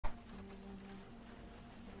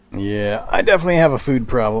Yeah, I definitely have a food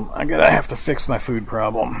problem. I have to fix my food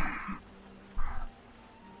problem.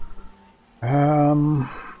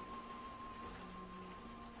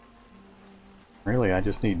 Really, I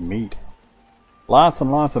just need meat. Lots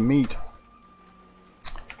and lots of meat.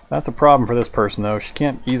 That's a problem for this person, though. She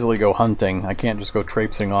can't easily go hunting. I can't just go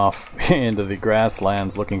traipsing off into the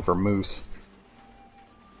grasslands looking for moose.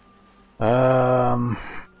 I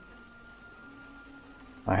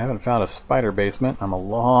haven't found a spider basement. I'm a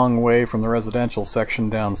long way from the residential section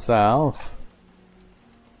down south.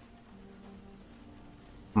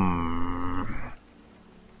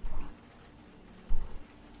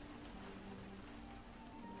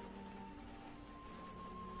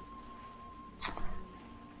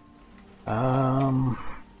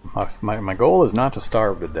 My goal is not to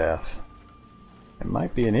starve to death. It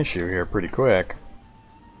might be an issue here pretty quick.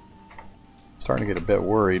 Starting to get a bit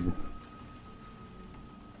worried.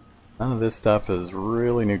 None of this stuff is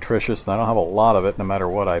really nutritious, and I don't have a lot of it no matter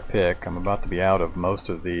what I pick. I'm about to be out of most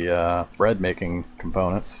of the bread making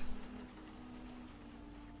components.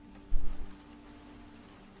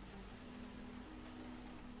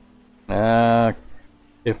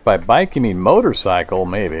 If by bike you mean motorcycle,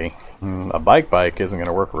 maybe. A bike isn't going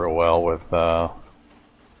to work real well with going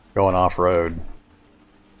off-road.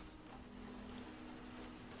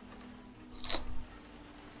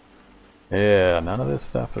 Yeah, none of this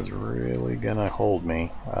stuff is really gonna hold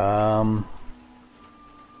me. I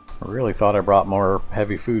really thought I brought more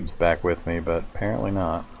heavy foods back with me, but apparently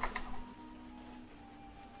not.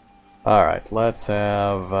 Alright, let's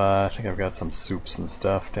have... I think I've got some soups and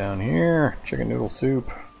stuff down here. Chicken noodle soup.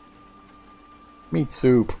 Meat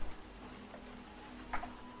soup.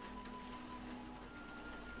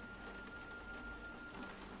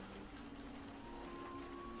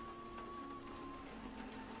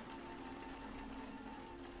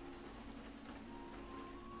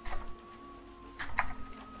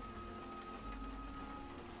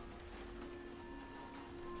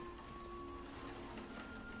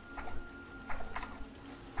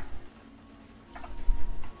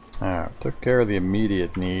 Alright, took care of the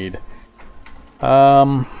immediate need.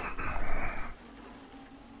 I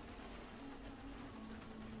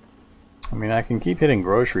mean, I can keep hitting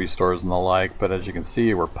grocery stores and the like, but as you can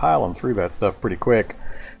see, we're piling through that stuff pretty quick.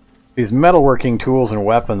 These metalworking tools and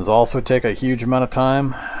weapons also take a huge amount of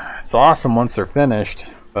time. It's awesome once they're finished,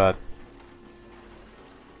 but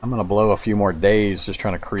I'm going to blow a few more days just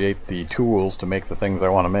trying to create the tools to make the things I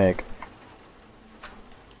want to make.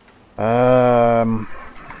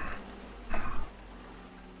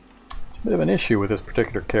 It's a bit of an issue with this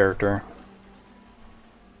particular character.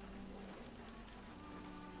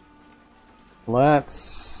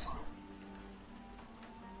 Let's...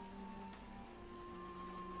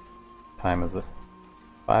 What time is it?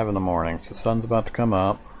 5 in the morning, so sun's about to come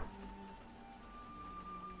up.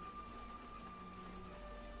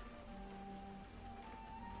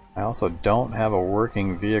 I also don't have a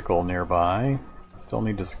working vehicle nearby. I still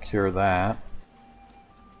need to secure that.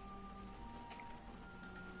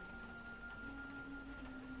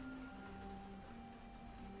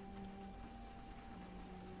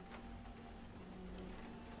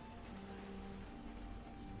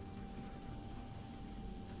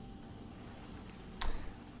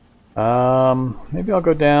 Maybe I'll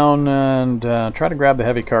go down and try to grab the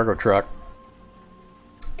heavy cargo truck,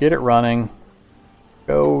 get it running,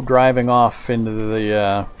 go driving off into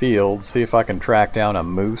the field, see if I can track down a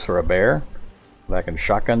moose or a bear that I can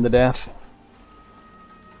shotgun to death.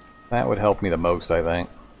 That would help me the most, I think.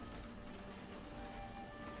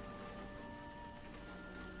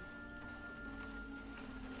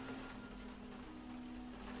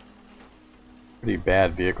 Pretty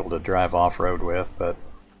bad vehicle to drive off-road with, but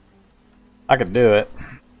I could do it.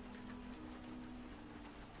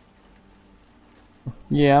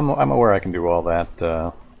 Yeah, I'm aware I can do all that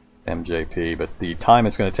MJP, but the time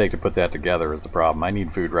it's going to take to put that together is the problem. I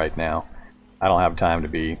need food right now. I don't have time to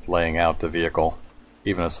be laying out the vehicle,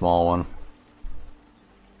 even a small one.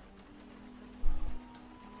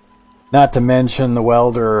 Not to mention the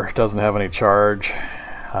welder doesn't have any charge.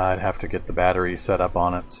 I'd have to get the battery set up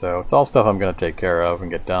on it, so it's all stuff I'm going to take care of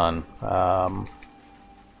and get done.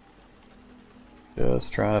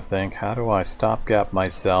 Just trying to think, how do I stopgap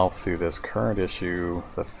myself through this current issue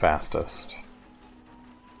the fastest?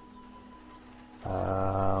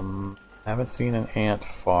 Haven't seen an ant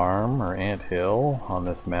farm or ant hill on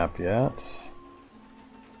this map yet.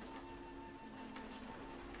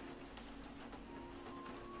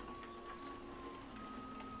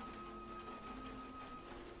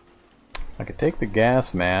 I could take the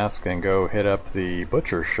gas mask and go hit up the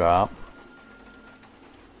butcher shop.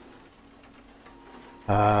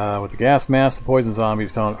 With the gas mask, the poison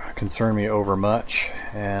zombies don't concern me over much,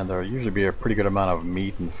 and there'll usually be a pretty good amount of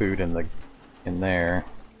meat and food in there.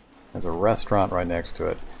 There's a restaurant right next to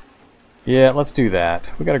it. Yeah, let's do that.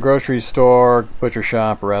 We got a grocery store, butcher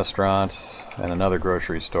shop, restaurant, and another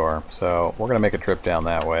grocery store. So we're gonna make a trip down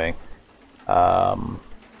that way. Coming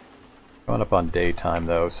up on daytime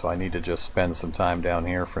though, so I need to just spend some time down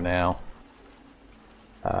here for now.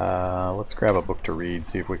 Let's grab a book to read,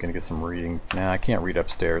 see if we can get some reading. Nah, I can't read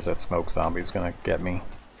upstairs. That smoke zombie's gonna get me.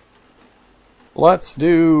 Let's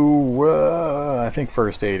do, I think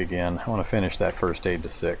first aid again. I want to finish that first aid to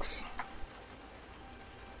 6.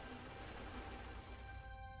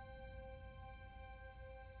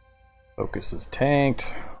 Focus is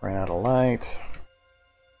tanked. Ran out of light.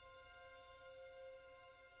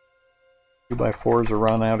 2x4s are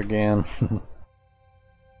run out again.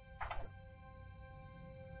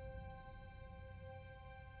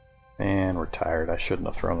 And we're tired. I shouldn't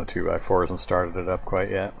have thrown the 2x4s and started it up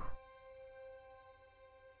quite yet.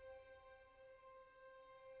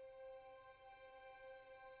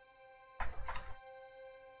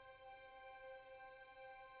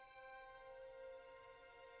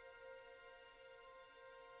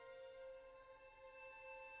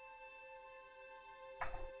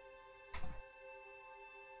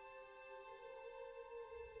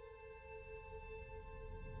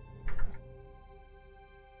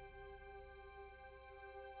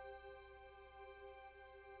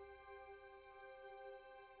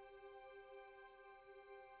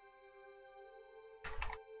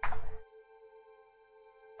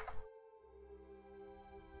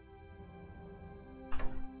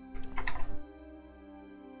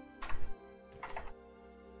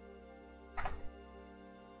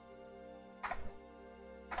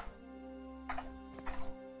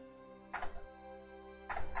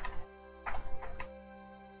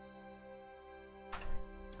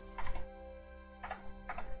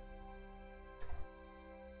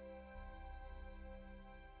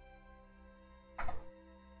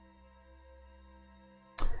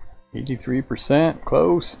 %,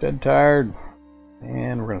 close, dead tired,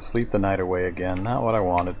 and we're going to sleep the night away again. Not what I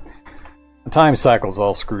wanted. The time cycle's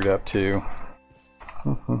all screwed up too.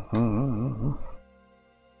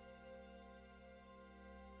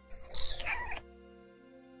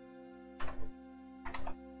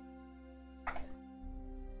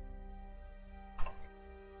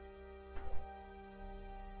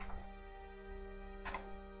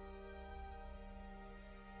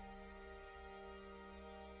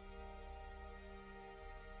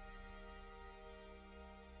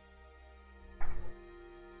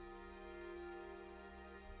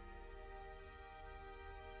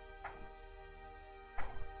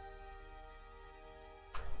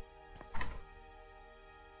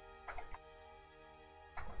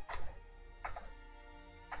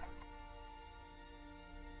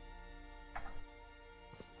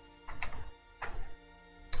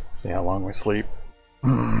 See how long we sleep.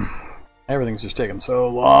 Everything's just taking so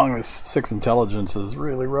long. This 6 intelligence is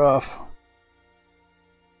really rough.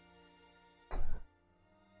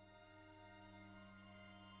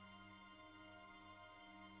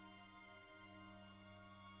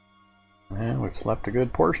 And we've slept a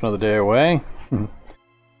good portion of the day away. 2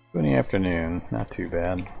 in the afternoon, not too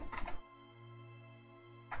bad.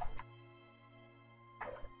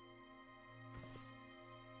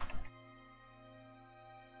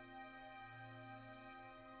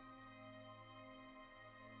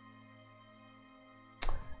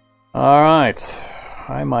 Alright,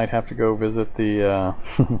 I might have to go visit the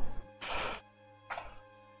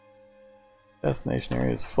destination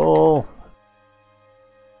area is full.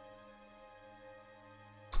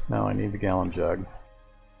 Now I need the gallon jug.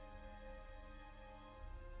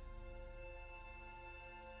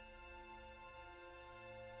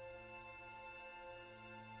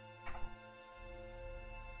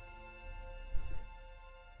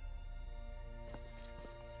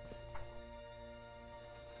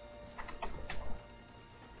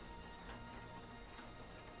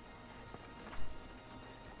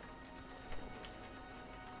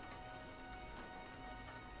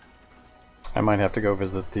 I might have to go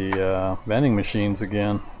visit the vending machines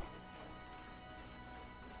again.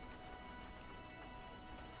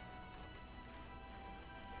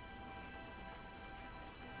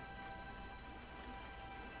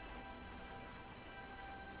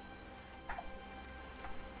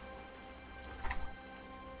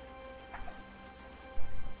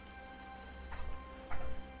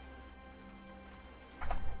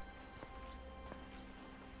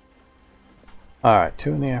 Alright,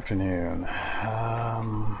 2 in the afternoon.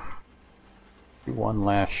 Do one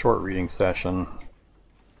last short reading session.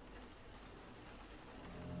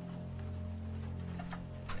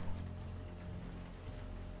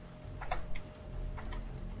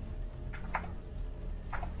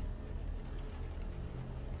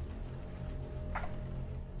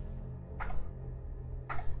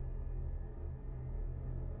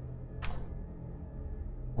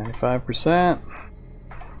 95%.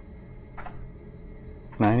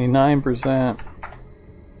 99%.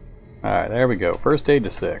 Alright, there we go. First aid to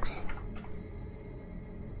 6.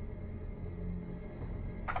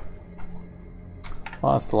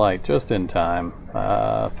 Lost the light just in time.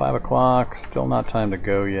 5 o'clock, still not time to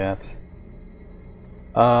go yet.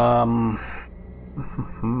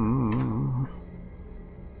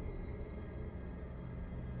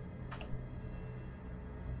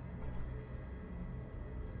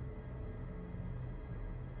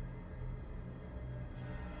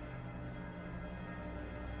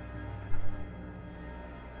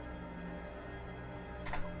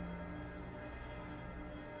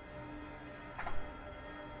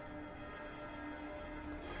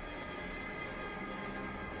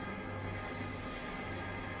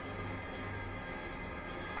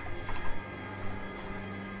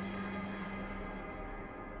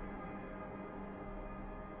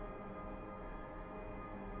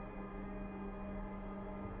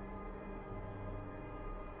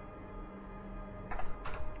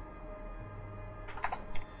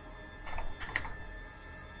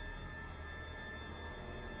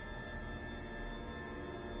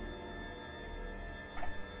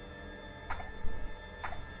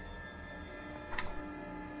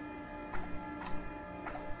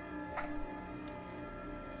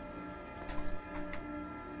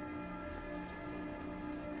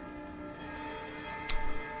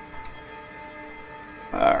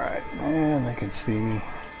 Alright, and they can see me.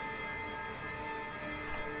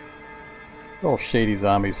 Little shady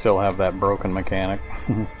zombies still have that broken mechanic.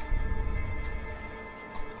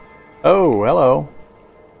 Oh, hello.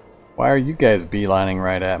 Why are you guys beelining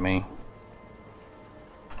right at me?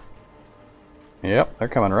 Yep, they're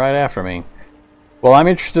coming right after me. Well, I'm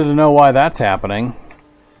interested to know why that's happening.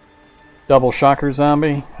 Double shocker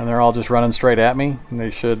zombie, and they're all just running straight at me, and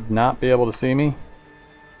they should not be able to see me.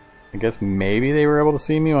 I guess maybe they were able to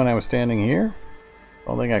see me when I was standing here?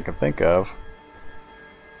 Only thing I could think of.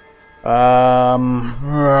 Alright.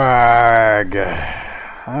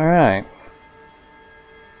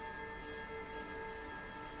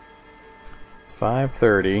 It's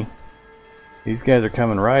 5:30. These guys are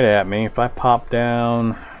coming right at me. If I pop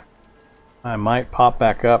down, I might pop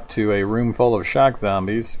back up to a room full of shock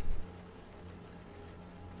zombies.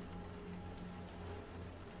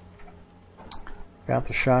 Got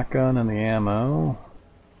the shotgun and the ammo.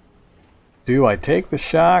 Do I take the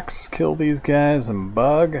shocks, kill these guys, and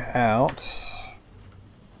bug out?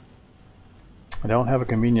 I don't have a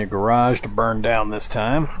convenient garage to burn down this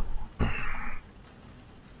time.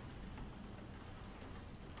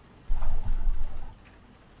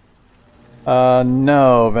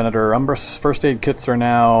 No, Venator. Umbrus first aid kits are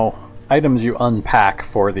now items you unpack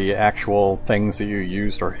for the actual things that you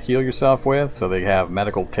used or heal yourself with. So they have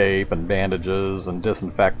medical tape and bandages and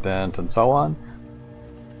disinfectant and so on.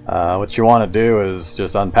 What you want to do is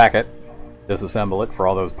just unpack it, disassemble it for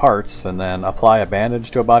all those parts, and then apply a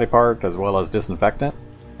bandage to a body part as well as disinfectant.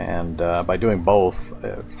 And by doing both,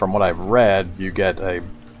 from what I've read, you get a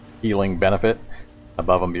healing benefit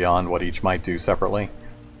above and beyond what each might do separately.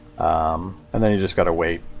 And then you just gotta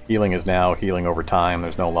wait. Healing is now healing over time.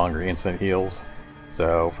 There's no longer instant heals.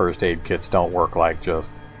 So first aid kits don't work like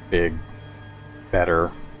just big,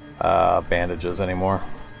 better bandages anymore.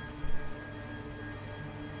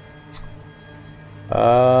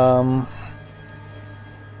 I'm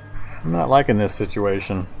not liking this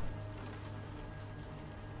situation.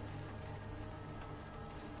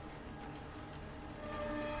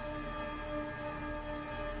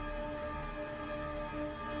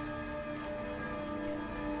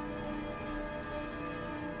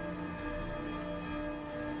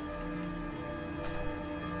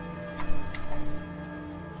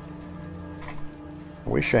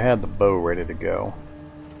 Wish I had the bow ready to go.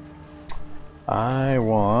 I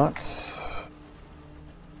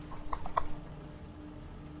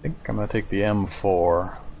think I'm going to take the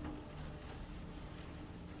M4.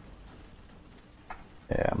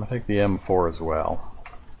 Yeah, I'm going to take the M4 as well.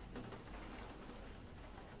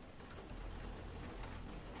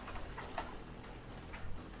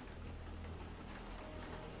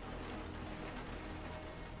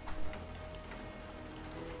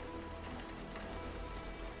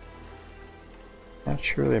 Not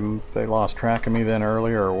sure they lost track of me then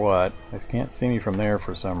earlier or what. They can't see me from there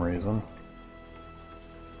for some reason.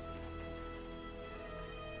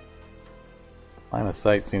 Line of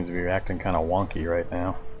sight seems to be acting kind of wonky right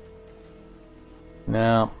now.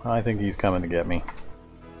 No, I think he's coming to get me.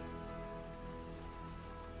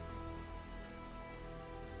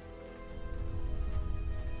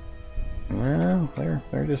 No,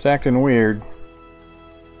 they're just acting weird.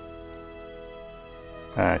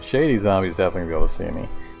 Alright, shady zombies definitely be able to see me.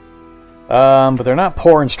 But they're not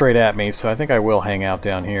pouring straight at me, so I think I will hang out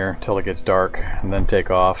down here till it gets dark and then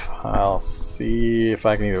take off. I'll see if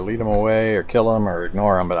I can either lead them away or kill them or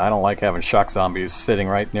ignore them, but I don't like having shock zombies sitting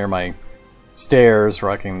right near my stairs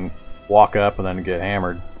where I can walk up and then get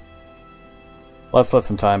hammered. Let's let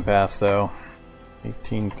some time pass though.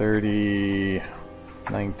 1830,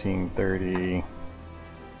 1930,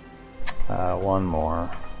 one more.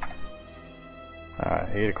 Alright,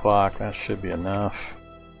 8 o'clock, that should be enough.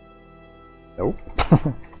 Nope.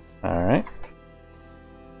 Alright.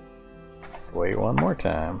 Let's wait one more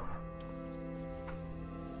time.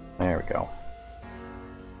 There we go.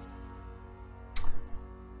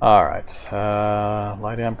 Alright,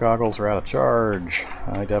 light amp goggles are out of charge.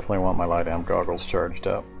 I definitely want my light amp goggles charged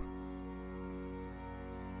up.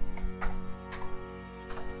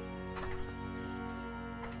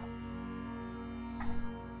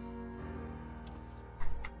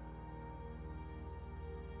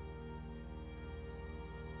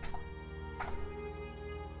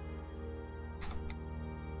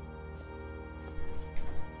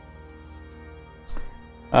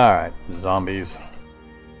 Alright, zombies.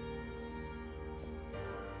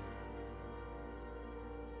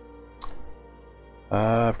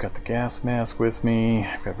 I've got the gas mask with me.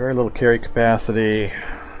 I've got very little carry capacity.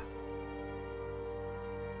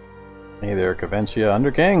 Hey there, Caventia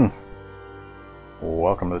Underking.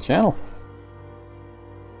 Welcome to the channel.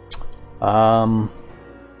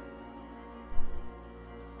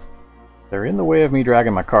 They're in the way of me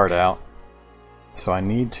dragging my cart out, so I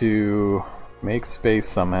need to make space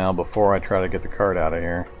somehow before I try to get the cart out of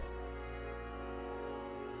here.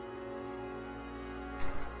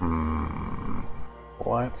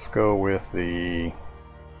 Let's go with the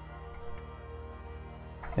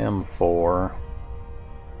M4.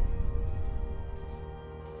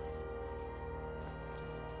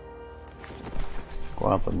 Go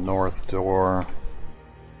out the north door.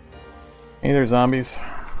 Hey there, zombies.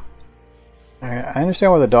 I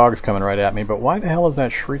understand why the dog's coming right at me, but why the hell is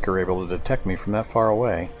that shrieker able to detect me from that far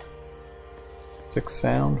away? 6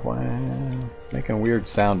 sound? Why? It's making weird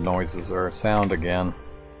sound noises, or sound again.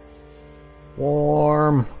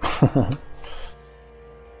 Warm.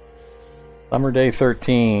 Summer day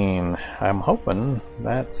 13. I'm hoping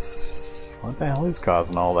that's... What the hell is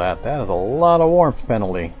causing all that? That is a lot of warmth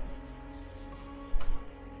penalty.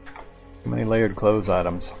 Too many layered clothes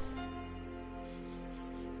items.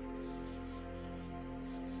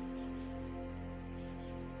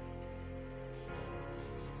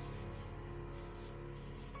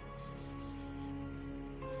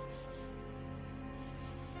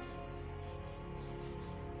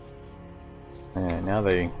 And now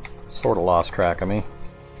they sort of lost track of me.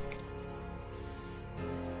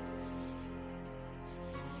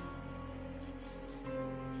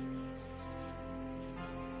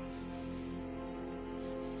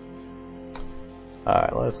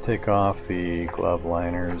 Alright, let's take off the glove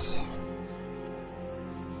liners.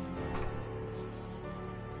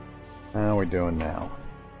 How are we doing now?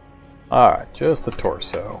 Alright, just the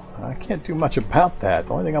torso. I can't do much about that.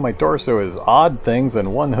 The only thing on my torso is odd things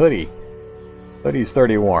and one hoodie. Hoodie's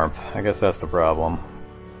 30 warmth. I guess that's the problem.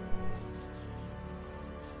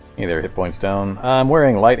 Either hit points down. I'm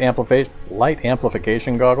wearing light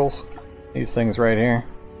amplification goggles. These things right here.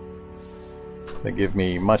 They give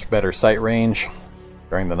me much better sight range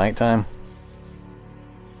during the nighttime.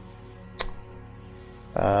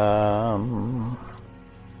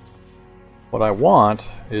 What I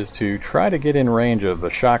want is to try to get in range of the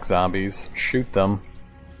shock zombies, shoot them,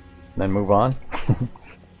 and then move on.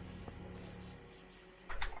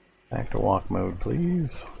 Back to walk mode,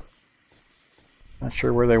 please. Not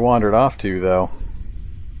sure where they wandered off to, though.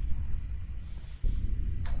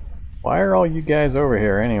 Why are all you guys over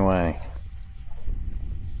here, anyway?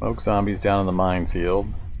 Smoke zombies down in the minefield.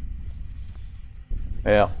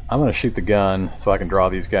 Yeah, I'm going to shoot the gun so I can draw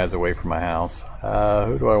these guys away from my house.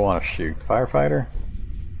 Who do I want to shoot? Firefighter?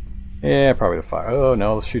 Yeah, probably the fire. Oh,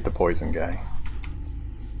 no, let's shoot the poison guy.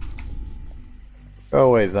 Go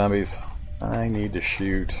away, zombies. I need to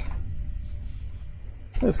shoot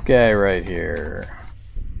this guy right here.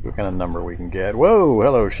 What kind of number we can get? Whoa!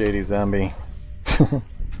 Hello, shady zombie.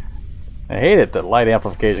 I hate it that light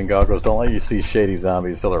amplification goggles don't let you see shady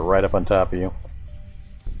zombies till they're right up on top of you.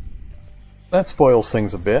 That spoils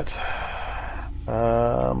things a bit.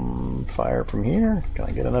 Fire from here. Can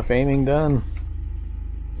I get enough aiming done?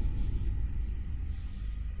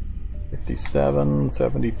 57,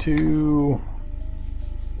 72.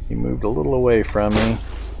 He moved a little away from me.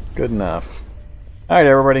 Good enough. Alright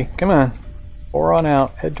everybody, come on. Pour on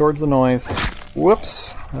out. Head towards the noise.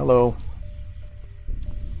 Whoops. Hello.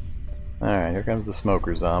 Alright, here comes the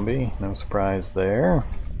smoker zombie. No surprise there.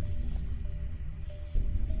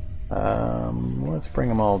 Let's bring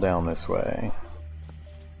them all down this way.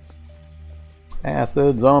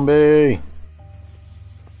 Acid zombie!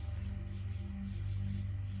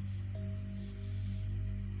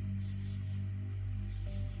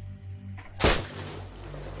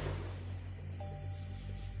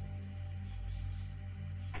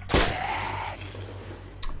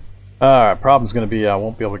 Alright, problem's going to be I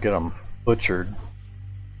won't be able to get them butchered.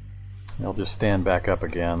 They'll just stand back up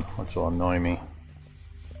again, which will annoy me.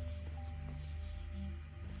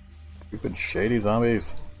 Stupid shady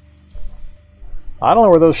zombies. I don't know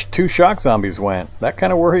where those two shock zombies went. That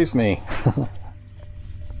kind of worries me.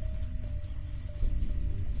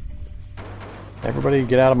 Everybody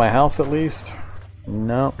get out of my house at least?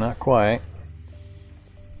 No, not quite.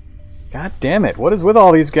 God damn it, what is with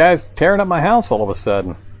all these guys tearing up my house all of a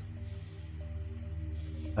sudden?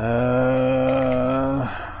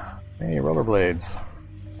 Hey, Rollerblades.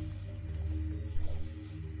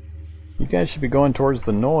 You guys should be going towards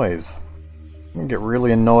the noise. I'm gonna get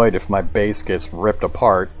really annoyed if my base gets ripped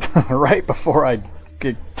apart right before I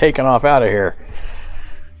get taken off out of here.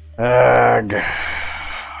 Ugh.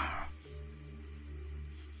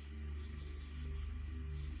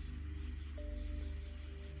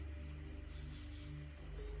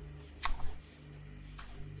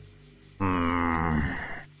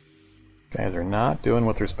 Guys are not doing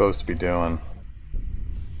what they're supposed to be doing.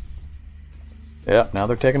 Yep, now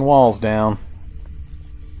they're taking walls down.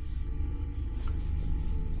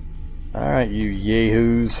 Alright, you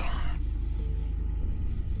yahoos.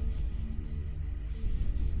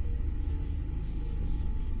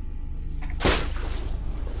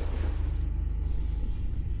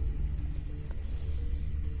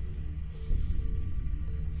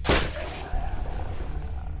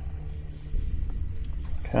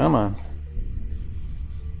 Come on.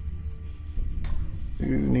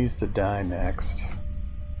 Who needs to die next?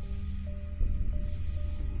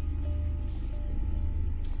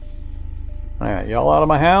 Alright, y'all out of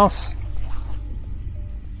my house?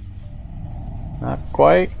 Not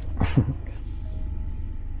quite.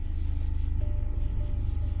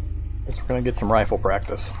 Guess we're gonna get some rifle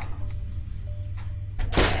practice.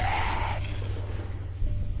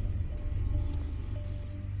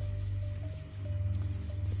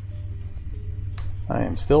 I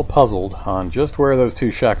am still puzzled on just where those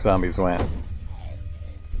two shock zombies went.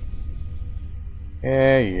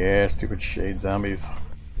 Yeah, stupid shade zombies.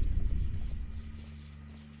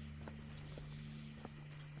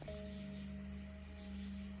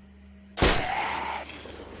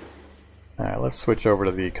 Alright, let's switch over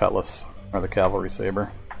to the cutlass, or the cavalry saber.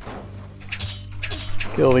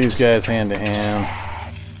 Kill these guys hand to hand.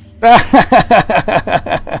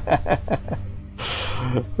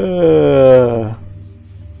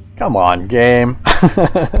 Come on, game.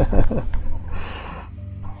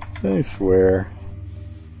 I swear.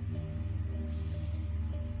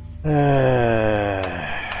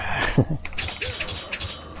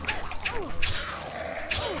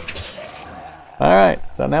 Alright,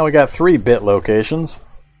 so now we got 3 bit locations.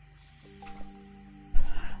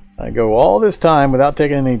 I go all this time without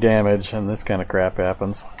taking any damage, and this kind of crap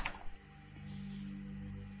happens.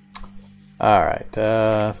 Alright,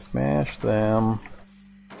 smash them.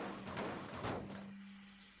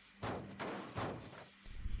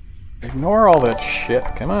 Ignore all that shit,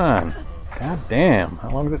 come on. God damn, how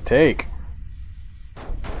long does it take?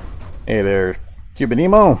 Hey there,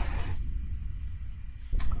 Cubanemo.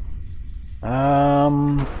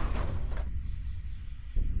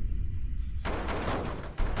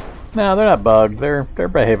 No, they're not bugged. They're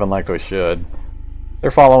behaving like they should. They're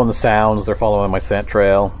following the sounds, they're following my scent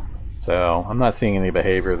trail. So, I'm not seeing any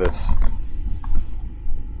behavior that's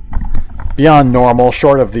beyond normal,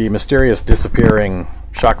 short of the mysterious disappearing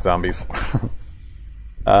shock zombies.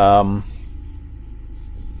 I've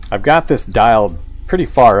got this dialed pretty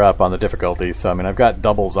far up on the difficulty, so I mean I've got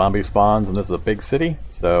double zombie spawns, and this is a big city,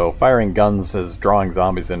 so firing guns is drawing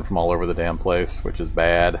zombies in from all over the damn place, which is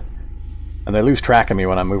bad. And they lose track of me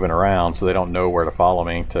when I'm moving around, so they don't know where to follow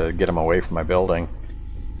me to get them away from my building.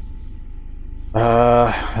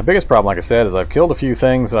 The biggest problem, like I said, is I've killed a few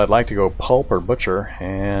things that I'd like to go pulp or butcher,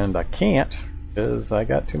 and I can't because I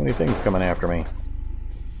got too many things coming after me.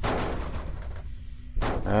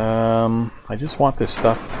 I just want this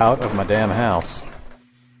stuff out of my damn house.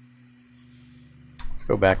 Let's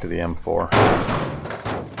go back to the M4.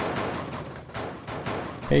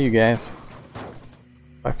 Hey, you guys.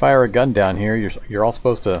 If I fire a gun down here, you're all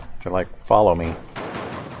supposed to like follow me.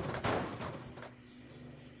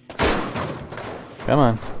 Come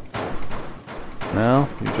on. No?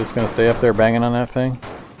 You're just gonna stay up there banging on that thing?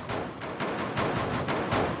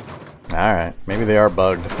 Alright, maybe they are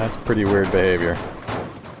bugged. That's pretty weird behavior.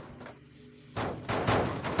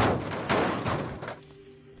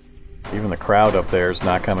 Even the crowd up there is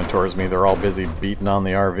not coming towards me. They're all busy beating on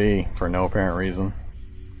the RV for no apparent reason.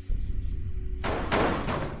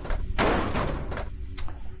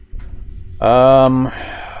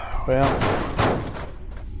 Well,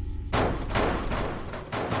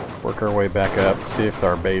 work our way back up, see if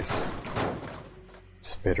our base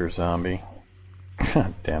spitter zombie.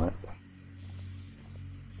 God damn it.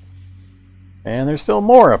 And there's still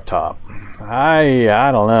more up top.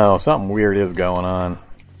 I don't know, something weird is going on.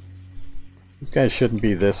 These guys shouldn't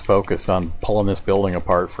be this focused on pulling this building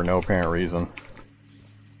apart for no apparent reason.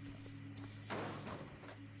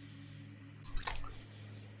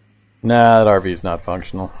 Nah, that RV's not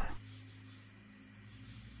functional.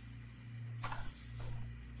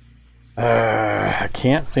 I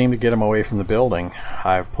can't seem to get them away from the building.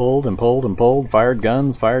 I've pulled and pulled and pulled, fired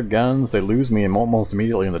guns. They lose me almost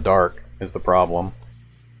immediately in the dark, is the problem.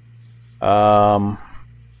 Well,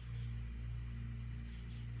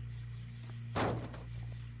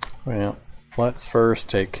 let's first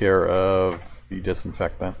take care of the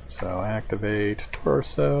disinfectant. So activate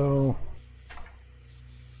torso.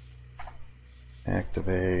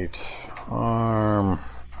 Activate arm.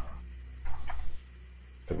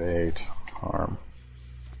 Activate arm.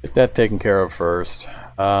 Get that taken care of first.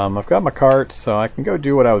 I've got my carts, so I can go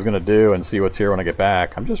do what I was going to do and see what's here when I get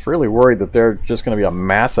back. I'm just really worried that there's just going to be a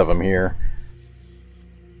mass of them here.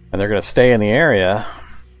 And they're going to stay in the area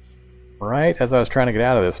right as I was trying to get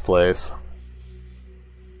out of this place.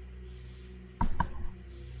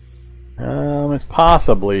 It's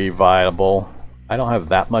possibly viable. I don't have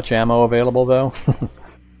that much ammo available though.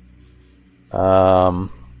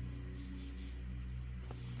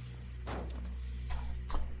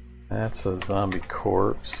 That's a zombie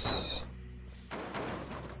corpse.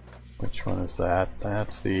 Which one is that?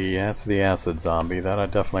 That's the acid zombie. That I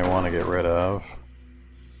definitely want to get rid of.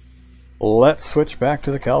 Let's switch back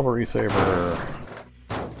to the cavalry saber.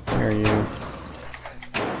 Where are you?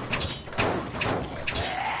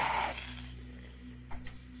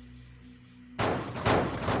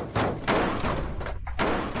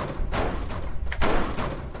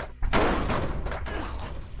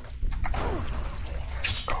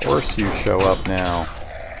 Of course you show up now.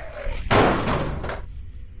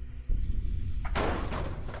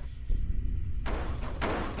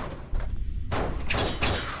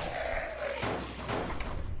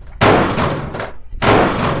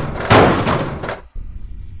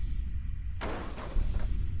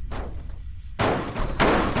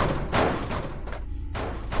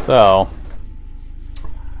 So,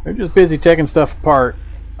 they're just busy taking stuff apart.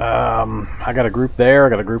 I got a group there, I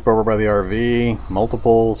got a group over by the RV,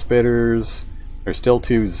 multiple spitters. There's still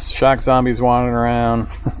 2 shock zombies wandering around.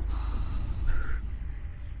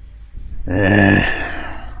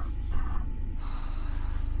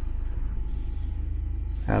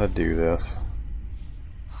 How to do this.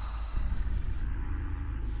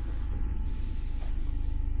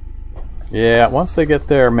 Yeah, once they get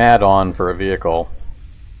their mat on for a vehicle,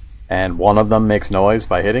 and one of them makes noise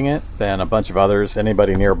by hitting it, then a bunch of others,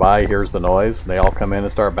 anybody nearby hears the noise, they all come in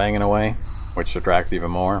and start banging away, which attracts even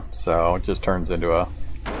more. So it just turns into a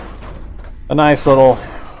nice little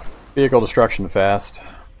vehicle destruction fest.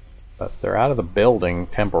 But they're out of the building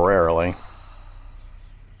temporarily.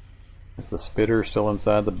 Is the spitter still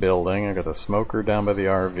inside the building? I got the smoker down by the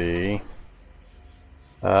RV.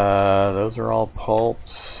 Those are all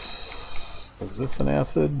pulps. Was this an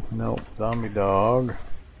acid? Nope. Zombie dog.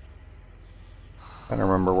 I don't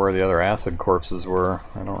remember where the other acid corpses were.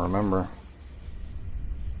 I don't remember.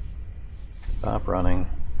 Stop running.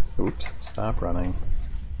 Oops, stop running.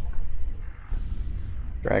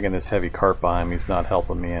 Dragging this heavy cart by him, he's not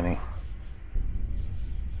helping me any.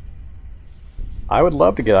 I would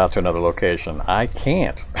love to get out to another location. I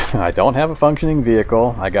can't. I don't have a functioning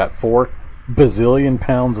vehicle. I got 4 bazillion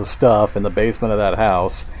pounds of stuff in the basement of that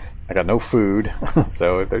house. I got no food.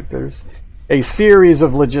 So there's a series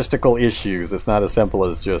of logistical issues. It's not as simple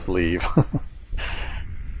as just leave.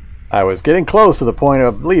 I was getting close to the point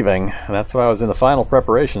of leaving. That's why I was in the final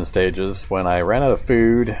preparation stages when I ran out of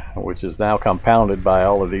food, which is now compounded by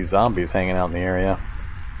all of these zombies hanging out in the area.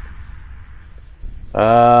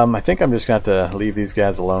 I think I'm just going to have to leave these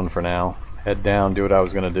guys alone for now. Head down, do what I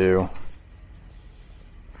was going to do.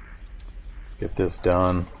 Get this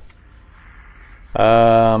done.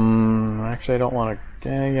 Actually I don't want to...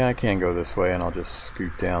 Yeah, I can go this way and I'll just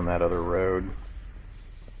scoot down that other road.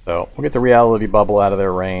 So, we'll get the reality bubble out of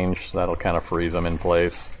their range. So that'll kind of freeze them in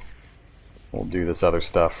place. We'll do this other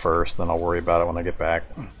stuff first, then I'll worry about it when I get back.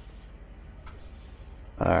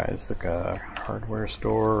 Alright, it's the hardware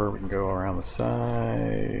store. We can go around the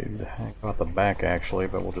side. Go out the back actually,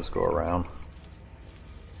 but we'll just go around.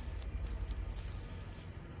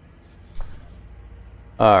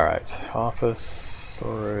 Alright, office,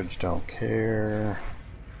 storage, don't care.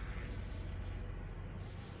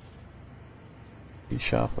 Tea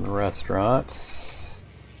shop and restaurants.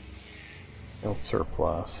 Build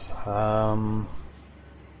surplus. Now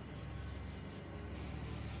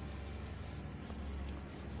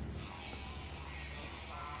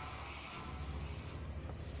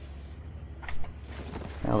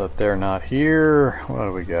that they're not here, what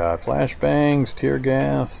do we got? Flashbangs, tear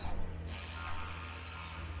gas.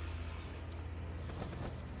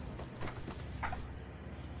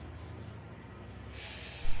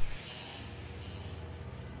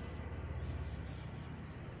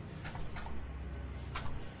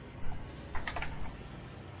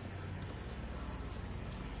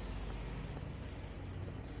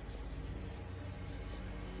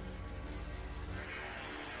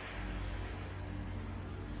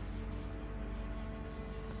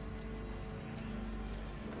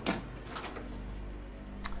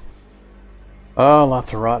 Oh,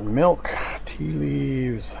 lots of rotten milk, tea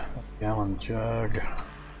leaves, a gallon jug.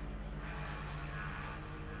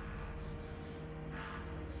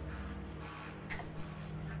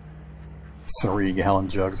 3-gallon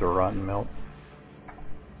jugs of rotten milk.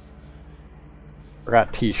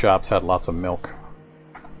 Forgot tea shops had lots of milk.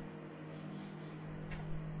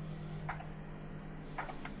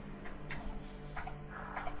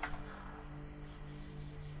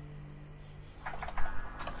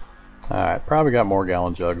 Alright, probably got more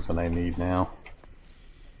gallon jugs than I need now.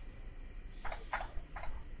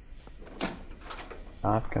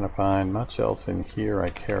 Not gonna find much else in here I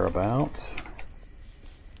care about.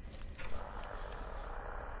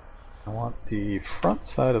 I want the front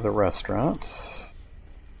side of the restaurant.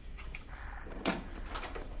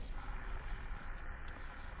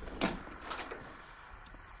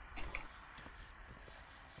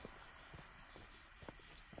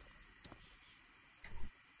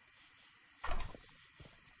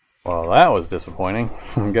 Well, that was disappointing.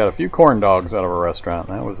 Got a few corn dogs out of a restaurant,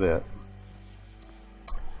 and that was it.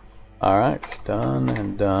 Alright, done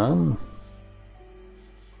and done.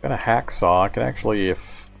 Got a hacksaw. I could actually,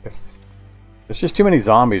 if there's just too many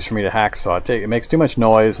zombies for me to hacksaw. It makes too much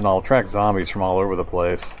noise, and I'll attract zombies from all over the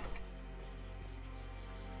place.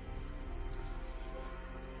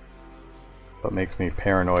 What makes me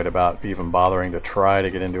paranoid about even bothering to try to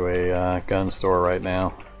get into a gun store right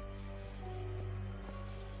now.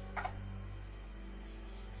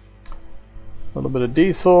 A little bit of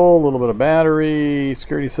diesel, a little bit of battery,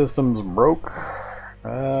 security systems broke.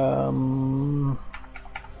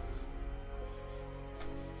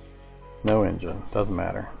 No engine, doesn't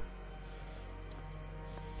matter.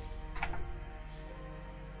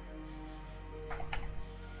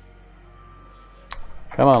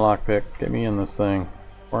 Come on, lockpick, get me in this thing,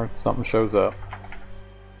 or something shows up.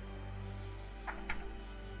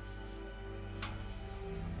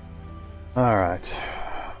 Alright.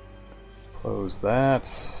 Close that.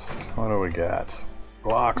 What do we got?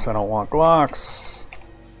 Glocks, I don't want Glocks.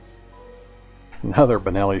 Another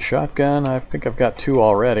Benelli shotgun. I think I've got 2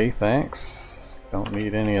 already, thanks. Don't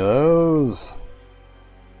need any of those.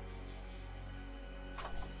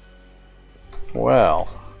 Well,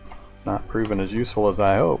 not proven as useful as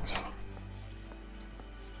I hoped.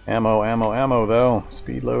 Ammo, ammo, ammo though.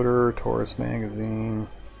 Speed loader, Taurus magazine.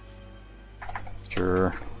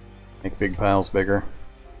 Sure. Make big piles bigger.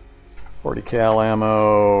 40 cal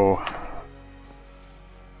ammo.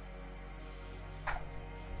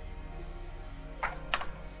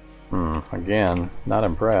 Again, not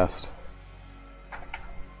impressed.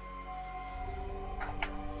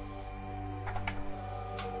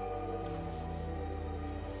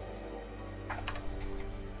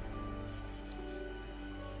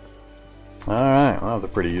 Alright, well, that was a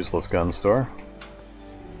pretty useless gun store.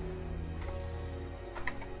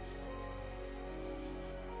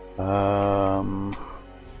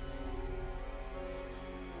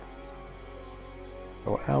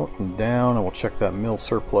 Go out and down, and we'll check that mill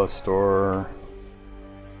surplus store.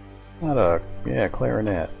 Not a, yeah,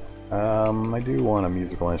 clarinet. I do want a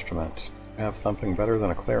musical instrument. Have something better than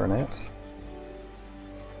a clarinet.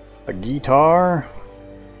 A guitar.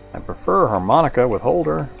 I prefer harmonica with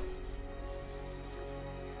holder.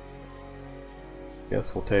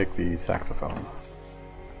 Guess we'll take the saxophone.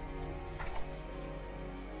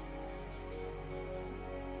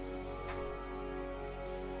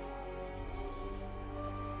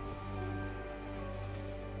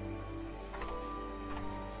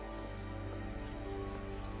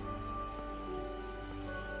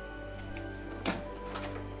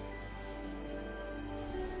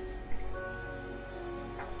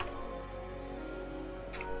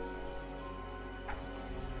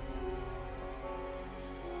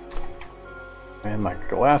 And my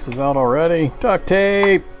glass is out already. Duct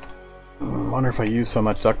tape! Wonder if I use so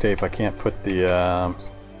much duct tape I can't put the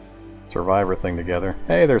survivor thing together.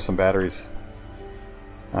 Hey, there's some batteries.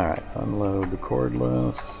 Alright, unload the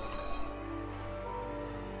cordless.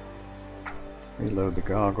 Reload the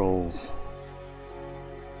goggles.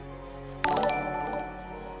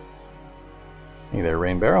 Hey there,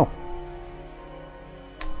 Rain Barrel.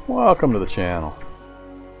 Welcome to the channel.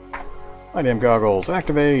 My damn goggles,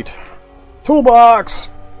 activate! Toolbox!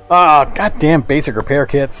 Ah, goddamn basic repair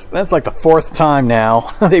kits. That's like the 4th time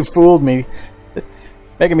now. They fooled me.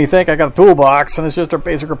 Making me think I got a toolbox and it's just a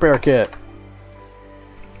basic repair kit.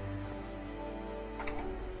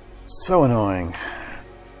 So annoying.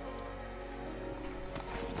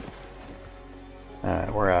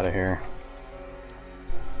 Alright, we're out of here.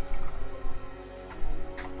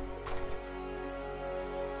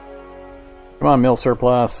 Come on, mill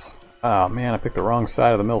surplus. Oh man, I picked the wrong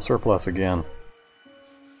side of the mill surplus again.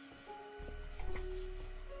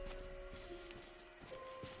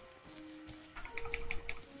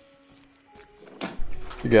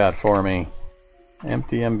 What you got for me?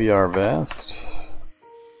 Empty MBR vest.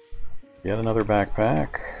 Yet another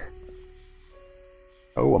backpack.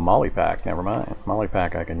 Oh, a molly pack. Never mind. Molly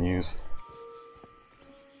pack I can use.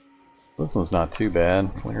 This one's not too bad.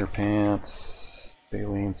 Winter pants.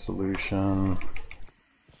 Saline solution.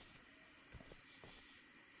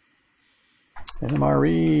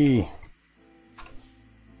 NMRE.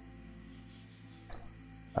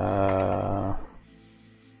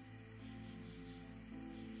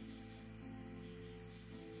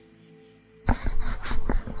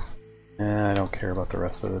 I don't care about the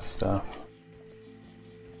rest of this stuff.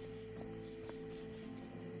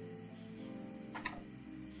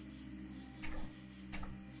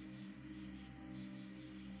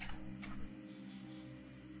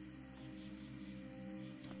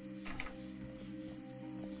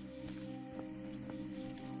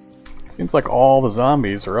 Seems like all the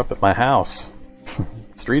zombies are up at my house.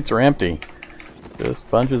 Streets are empty.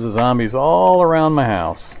 Just bunches of zombies all around my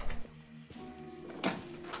house.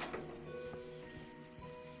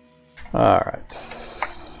 Alright.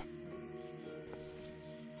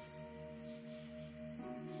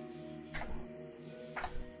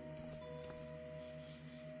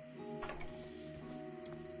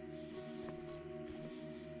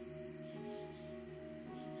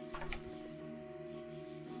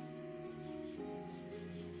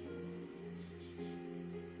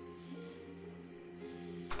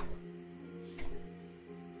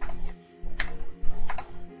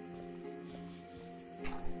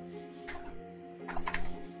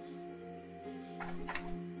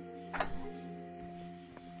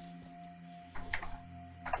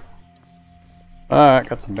 Alright,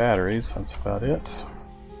 got some batteries, that's about it.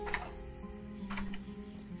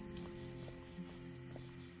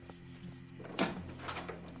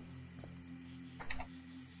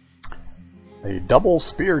 A double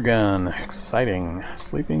spear gun, exciting.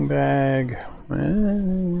 Sleeping bag.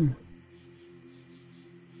 Not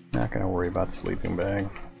gonna worry about the sleeping bag.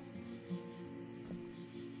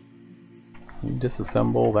 Can you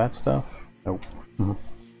disassemble that stuff? Nope.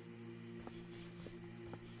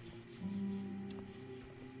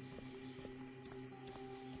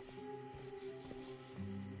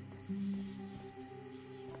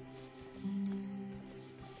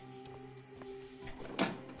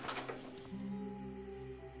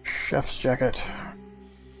 Chef's jacket.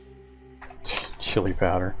 Chili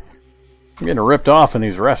powder. I'm getting ripped off in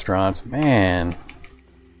these restaurants. Man.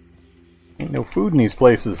 Ain't no food in these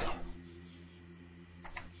places.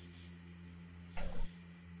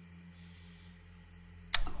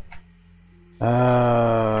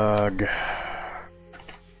 Ugh.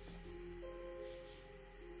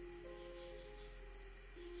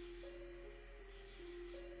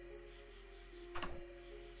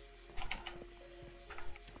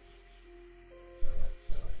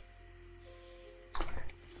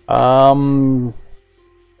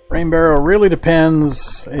 Rain Barrel really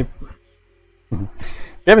depends. If you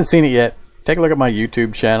haven't seen it yet, take a look at my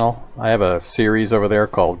YouTube channel. I have a series over there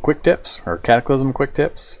called Quick Tips, or Cataclysm Quick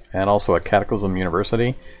Tips, and also at Cataclysm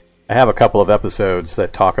University. I have a couple of episodes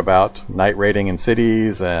that talk about night raiding in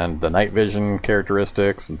cities and the night vision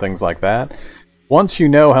characteristics and things like that. Once you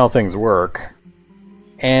know how things work,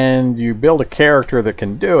 and you build a character that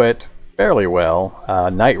can do it fairly well,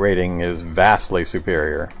 night raiding is vastly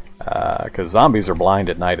superior. Because zombies are blind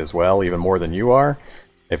at night as well, even more than you are,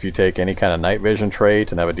 if you take any kind of night vision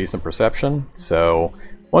trait and have a decent perception. So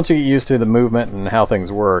once you get used to the movement and how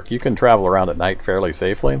things work, you can travel around at night fairly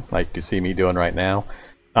safely, like you see me doing right now.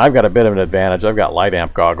 I've got a bit of an advantage. I've got light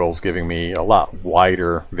amp goggles giving me a lot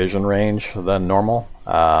wider vision range than normal.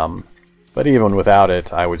 But even without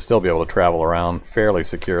it, I would still be able to travel around fairly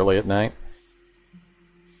securely at night.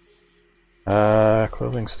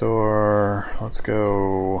 Clothing store. Let's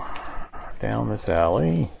go down this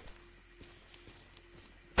alley.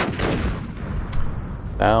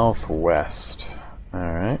 Southwest.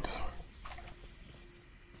 Alright.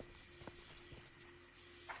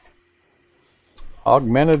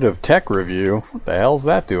 Augmentative tech review? What the hell's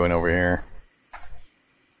that doing over here?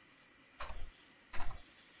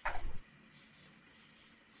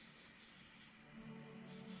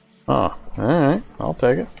 Huh. Alright, I'll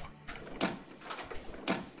take it.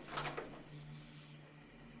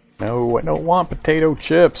 No, I don't want potato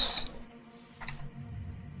chips.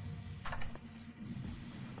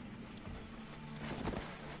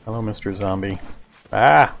 Hello, Mr. Zombie.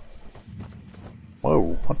 Ah!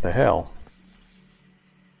 Whoa, what the hell?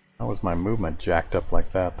 How was my movement jacked up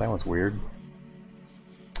like that? That was weird.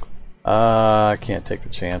 I can't take the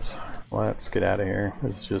chance. Let's get out of here.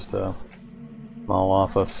 This is just a small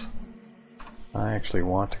office. I actually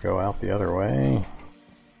want to go out the other way.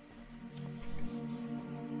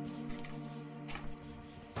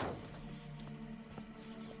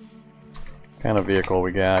 What kind of vehicle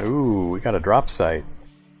we got? Ooh, we got a drop site.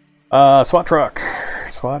 SWAT truck.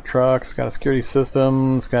 SWAT truck's got a security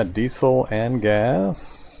system. It's got diesel and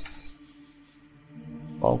gas.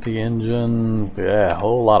 Faulty engine. Yeah, a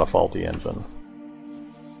whole lot of faulty engine.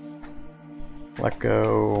 Let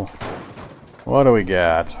go. What do we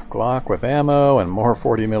got? Glock with ammo and more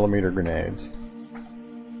 40mm grenades.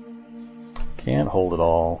 Can't hold it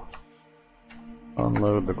all.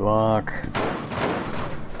 Unload the Glock.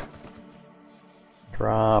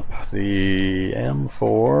 Drop the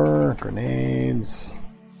M4, grenades,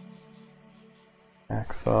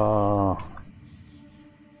 hacksaw.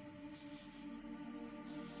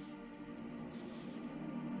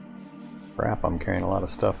 Crap, I'm carrying a lot of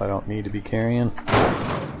stuff I don't need to be carrying.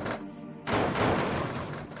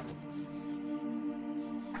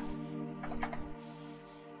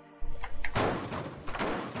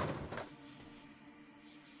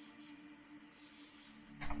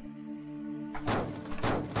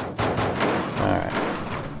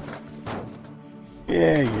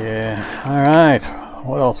 Yeah. Alright.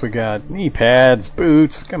 What else we got? Knee pads,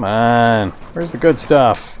 boots. Come on. Where's the good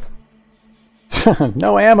stuff?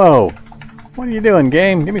 No ammo. What are you doing,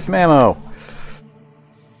 game? Give me some ammo.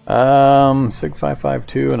 SIG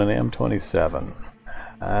 552 and an M27.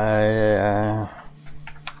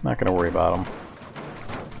 Not gonna worry about them.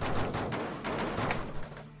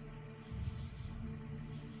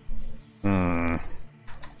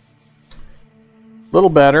 Little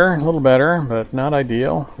better, but not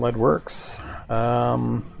ideal. Lead works.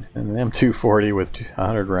 And an M240 with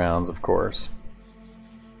 100 rounds, of course.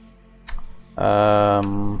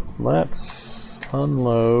 Let's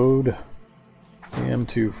unload the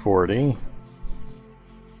M240.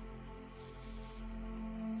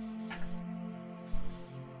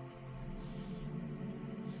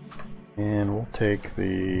 And we'll take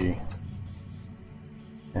the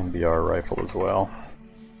MBR rifle as well.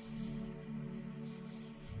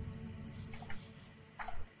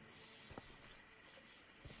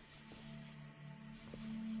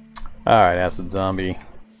 Alright, acid zombie.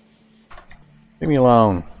 Leave me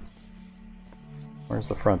alone. Where's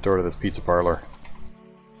the front door to this pizza parlor?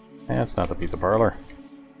 That's not the pizza parlor.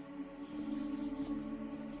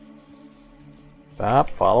 Stop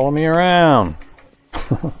following me around.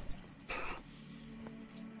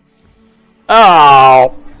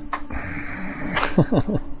 Oh!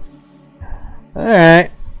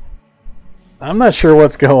 Alright. I'm not sure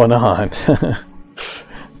what's going on. The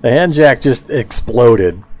hand jack just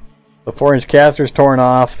exploded. The 4-inch caster's torn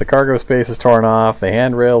off, the cargo space is torn off, the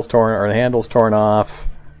handrail's torn, or the handle's torn off.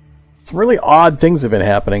 Some really odd things have been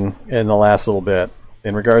happening in the last little bit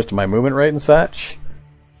in regards to my movement rate and such.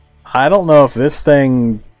 I don't know if this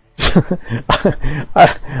thing...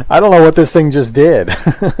 I don't know what this thing just did.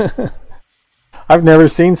 I've never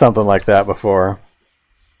seen something like that before.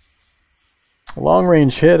 Long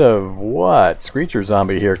range hit of what? Screecher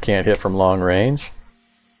zombie here can't hit from long range.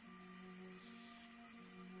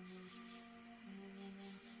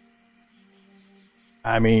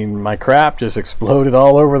 I mean, my crap just exploded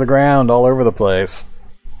all over the ground, all over the place.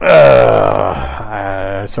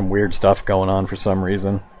 Some weird stuff going on for some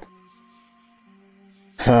reason.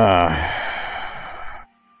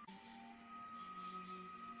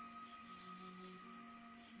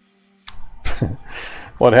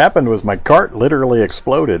 What happened was my cart literally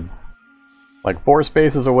exploded. Like 4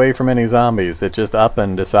 spaces away from any zombies, it just up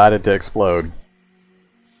and decided to explode.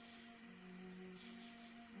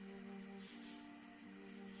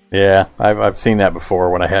 Yeah, I've seen that before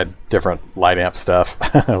when I had different light amp stuff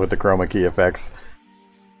with the chroma key effects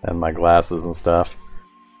and my glasses and stuff.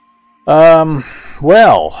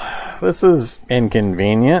 Well, this is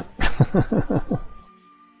inconvenient.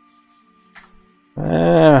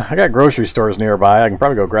 I got grocery stores nearby. I can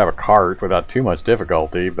probably go grab a cart without too much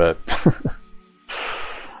difficulty, but...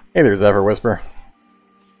 Hey there, Zephyr Whisper.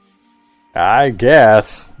 I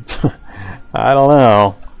guess. I don't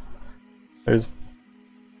know.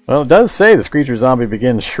 Well, it does say the Screecher Zombie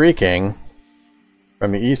begins shrieking.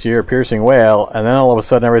 From the east you hear a piercing wail, and then all of a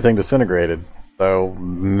sudden everything disintegrated. So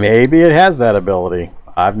maybe it has that ability.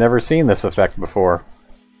 I've never seen this effect before.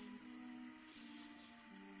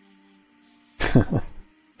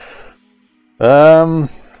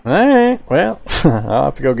 Alright, well, I'll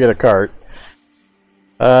have to go get a cart.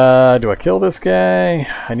 Do I kill this guy?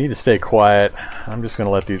 I need to stay quiet. I'm just gonna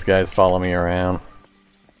let these guys follow me around.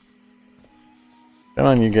 Come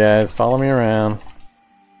on, you guys, follow me around.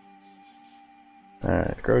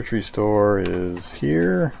 Alright, the grocery store is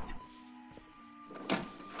here.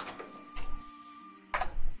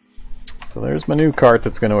 So there's my new cart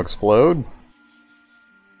that's going to explode.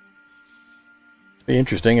 Be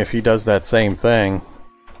interesting if he does that same thing.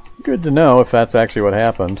 Good to know if that's actually what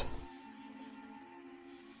happened.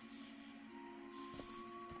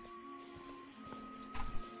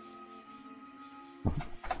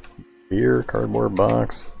 Beer, cardboard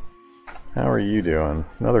box. How are you doing?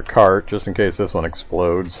 Another cart, just in case this one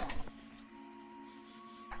explodes.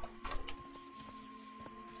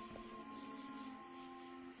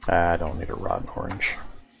 I don't need a rotten orange.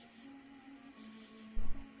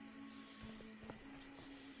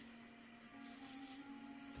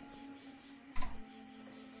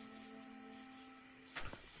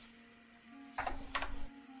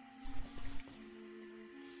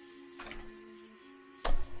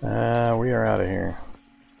 We are out of here.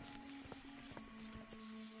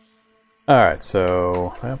 Alright,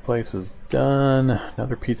 so that place is done.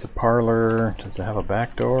 Another pizza parlor. Does it have a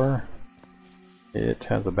back door? It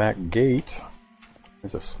has a back gate.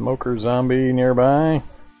 There's a smoker zombie nearby.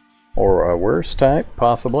 Or a worse type,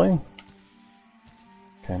 possibly.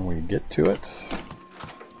 Can we get to it?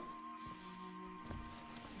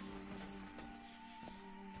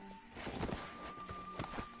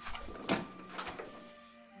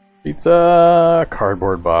 Pizza!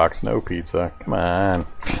 Cardboard box, no pizza. Come on.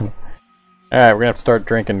 Alright, we're gonna have to start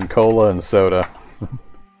drinking cola and soda.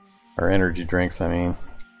 Or energy drinks, I mean.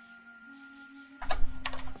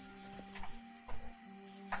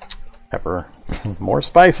 Pepper. More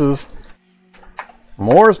spices.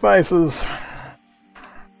 More spices.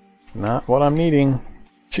 Not what I'm needing.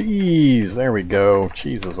 Cheese! There we go.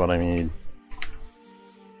 Cheese is what I need.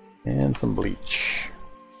 And some bleach.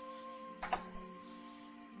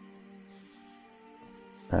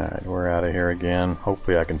 Alright, we're out of here again.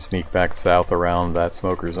 Hopefully I can sneak back south around that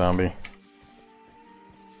smoker zombie.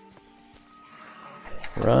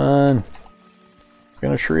 Run! It's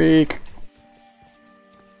gonna shriek!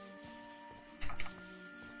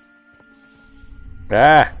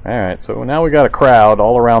 Ah! Alright, so now we got a crowd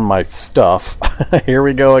all around my stuff. Here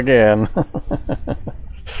we go again.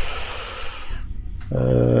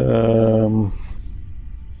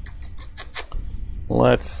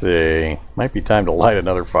 Let's see. Might be time to light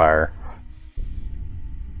another fire.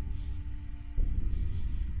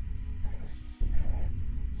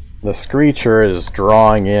 The Screecher is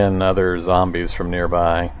drawing in other zombies from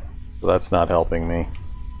nearby, so that's not helping me.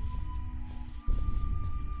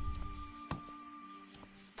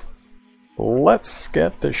 Let's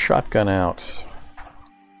get the shotgun out.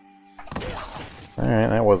 Alright,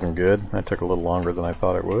 that wasn't good. That took a little longer than I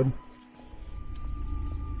thought it would.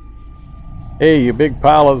 Hey, you big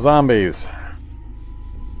pile of zombies!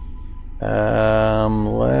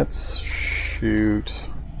 Let's shoot...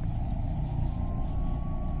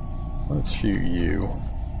 Let's shoot you.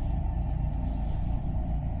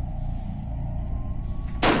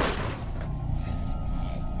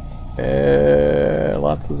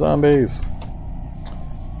 Lots of zombies.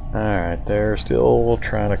 Alright, they're still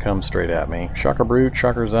trying to come straight at me. Shocker Brute,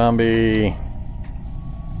 Shocker Zombie.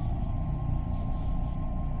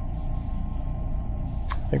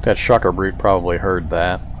 I think that Shocker Brute probably heard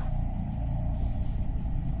that.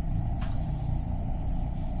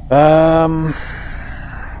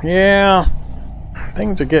 Yeah.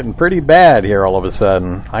 Things are getting pretty bad here all of a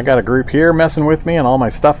sudden. I got a group here messing with me and all my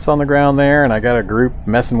stuff's on the ground there, and I got a group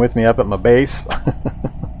messing with me up at my base.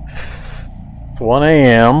 It's 1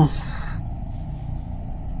 a.m.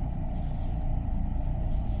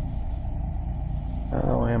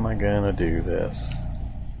 How am I gonna do this?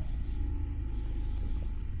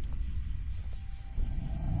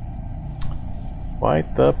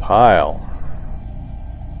 Quite the pile.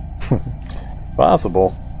 It's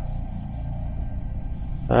possible.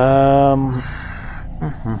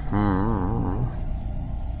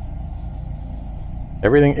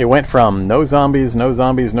 Everything, it went from no zombies, no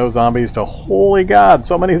zombies, no zombies to holy god,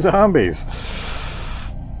 so many zombies.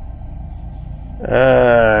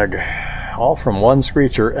 Ugh. All from one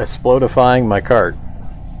screecher explodifying my cart.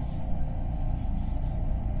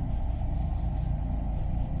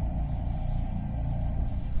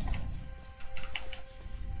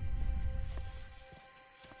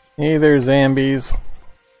 Hey there, zombies.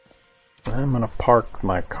 I'm gonna park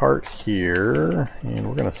my cart here, and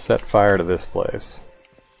we're gonna set fire to this place.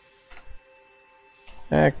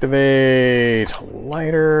 Activate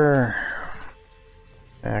lighter.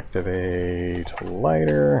 Activate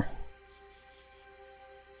lighter.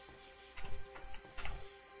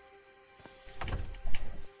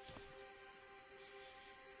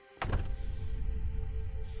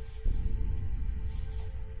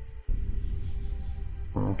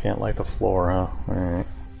 Can't light the floor, huh? Alright.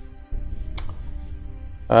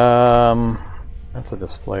 That's a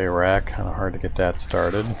display rack. Kind of hard to get that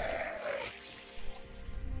started.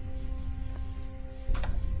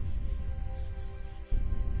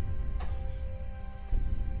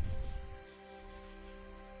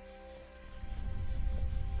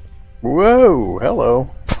 Whoa! Hello!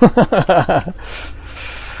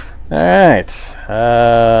 Alright.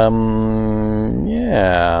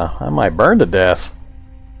 Yeah. I might burn to death.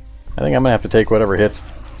 I think I'm gonna have to take whatever hits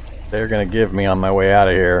they're gonna give me on my way out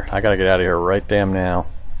of here. I gotta get out of here right damn now.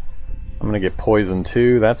 I'm gonna get poisoned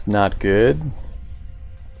too. That's not good.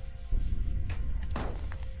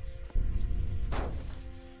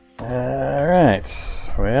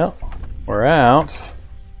 Alright. Well, we're out.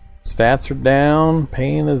 Stats are down.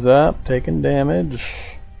 Pain is up. Taking damage.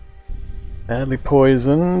 Badly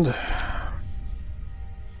poisoned.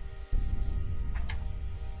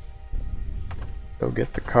 Go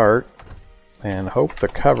get the cart and hope the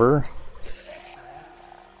cover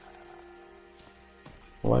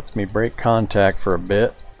lets me break contact for a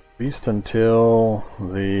bit, at least until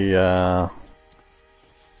the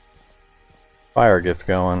fire gets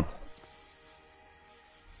going.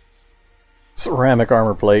 Ceramic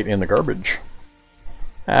armor plate in the garbage.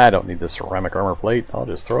 I don't need this ceramic armor plate, I'll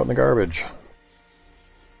just throw it in the garbage.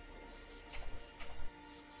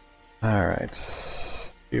 Alright.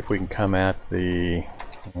 See if we can come at the...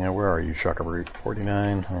 Yeah, where are you, Shuckabrute?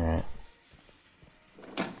 49? Alright.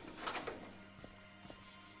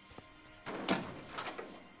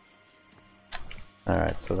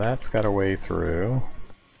 Alright, so that's got a way through.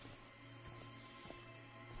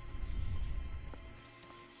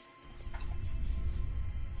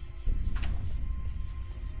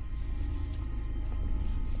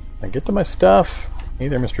 Now get to my stuff. Hey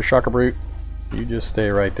there, Mr. Shuckabrute. You just stay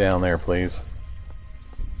right down there, please.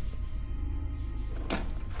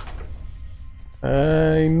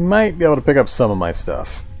 I might be able to pick up some of my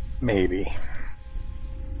stuff. Maybe.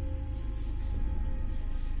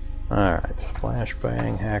 Alright,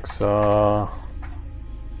 flashbang, hacksaw,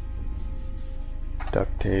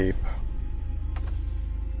 duct tape.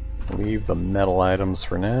 Leave the metal items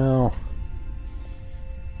for now.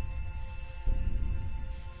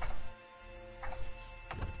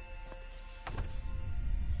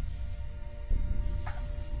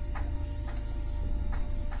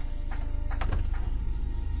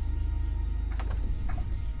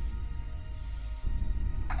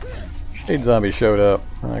 Shade zombie showed up.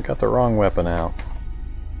 I got the wrong weapon out.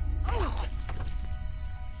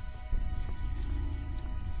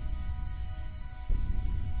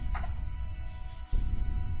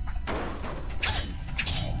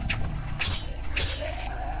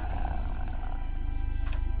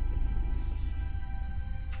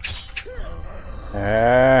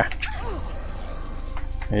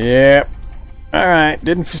 Yep. Alright,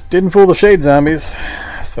 didn't fool the shade zombies.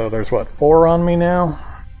 So there's what, 4 on me now?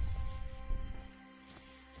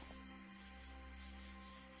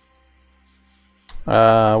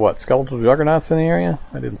 What, skeletal juggernauts in the area?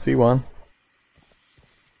 I didn't see one.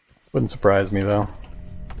 Wouldn't surprise me though.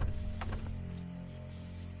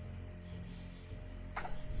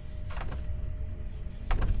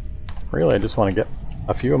 Really, I just want to get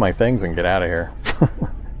a few of my things and get out of here.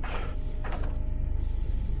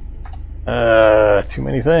 Too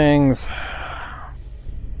many things.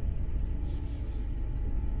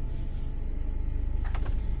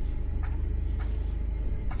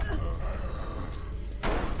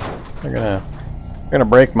 They're gonna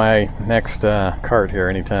break my next cart here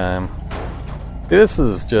anytime. This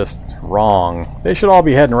is just wrong. They should all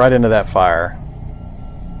be heading right into that fire.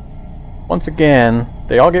 Once again,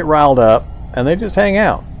 they all get riled up, and they just hang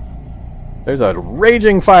out. There's a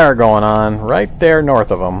raging fire going on right there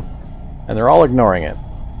north of them, and they're all ignoring it.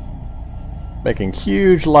 Making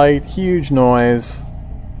huge light, huge noise,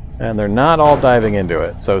 and they're not all diving into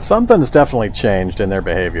it. So something's definitely changed in their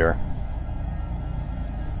behavior.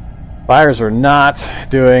 Fires are not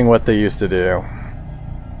doing what they used to do.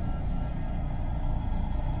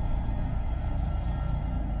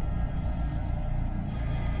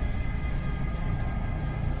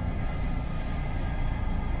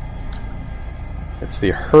 It's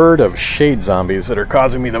the herd of shade zombies that are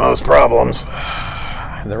causing me the most problems.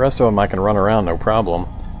 And the rest of them I can run around no problem.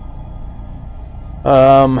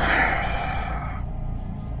 I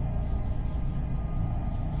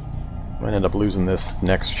might end up losing this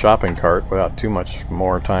next shopping cart without too much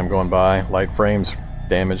more time going by. Light frame's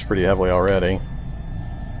damaged pretty heavily already.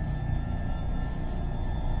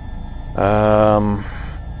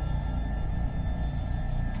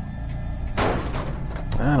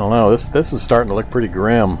 I don't know, this is starting to look pretty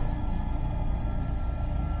grim.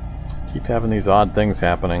 Keep having these odd things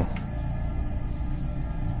happening.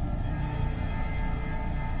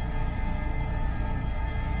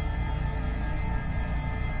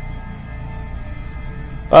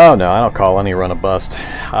 Oh no, I don't call any run a bust.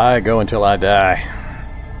 I go until I die.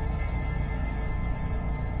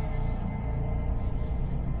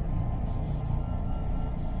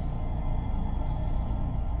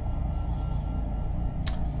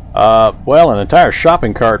 Well, an entire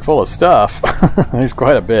shopping cart full of stuff. There's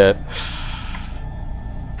quite a bit.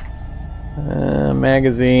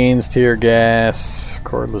 Magazines, tear gas,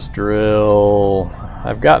 cordless drill.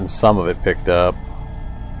 I've gotten some of it picked up.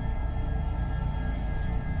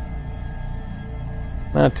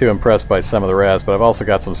 Not too impressed by some of the rest, but I've also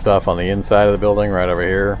got some stuff on the inside of the building right over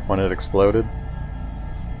here when it exploded.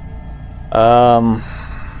 I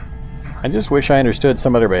just wish I understood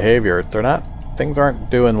some of their behavior. Things aren't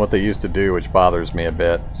doing what they used to do, which bothers me a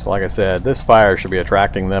bit. So like I said, this fire should be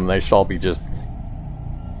attracting them. They should all be just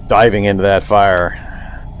diving into that fire.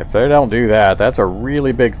 If they don't do that, that's a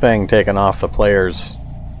really big thing taken off the player's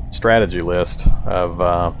strategy list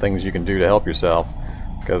of things you can do to help yourself.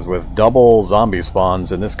 Because with double zombie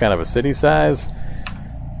spawns in this kind of a city size,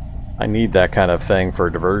 I need that kind of thing for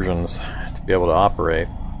diversions to be able to operate.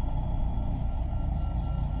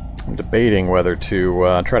 I'm debating whether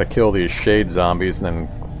to try to kill these shade zombies and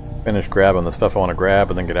then finish grabbing the stuff I want to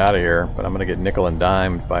grab and then get out of here. But I'm going to get nickel and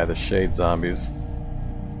dimed by the shade zombies.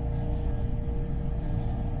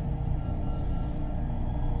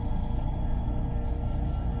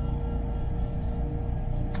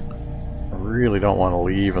 I really don't want to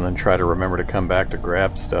leave and then try to remember to come back to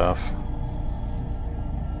grab stuff.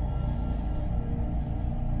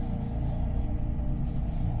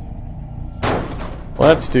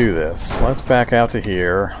 Let's do this. Let's back out to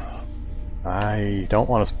here. I don't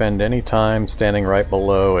want to spend any time standing right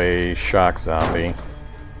below a shock zombie.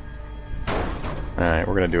 Alright,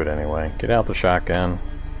 we're going to do it anyway. Get out the shotgun.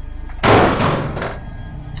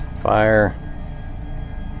 Fire.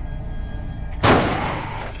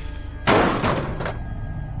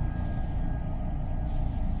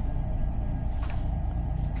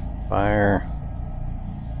 Fire.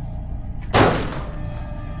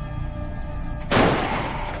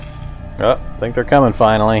 Oh, I think they're coming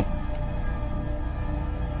finally.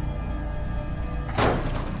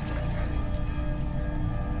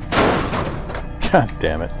 God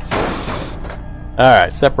damn it.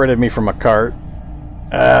 Alright, separated me from a cart.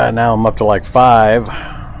 Now I'm up to like 5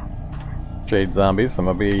 shade zombies. I'm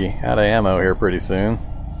gonna be out of ammo here pretty soon.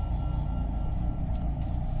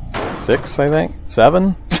 6, I think?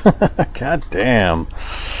 7? God damn.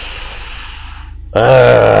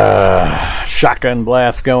 Shotgun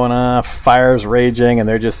blast going off, fire's raging, and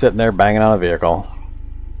they're just sitting there banging on a vehicle.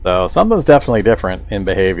 So something's definitely different in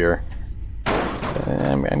behavior.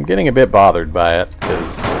 I'm getting a bit bothered by it,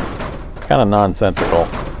 because it's kind of nonsensical.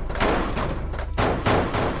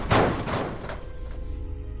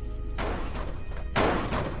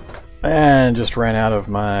 And just ran out of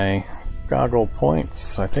my goggle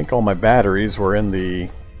points. I think all my batteries were in the...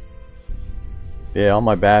 Yeah, all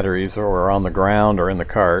my batteries were on the ground or in the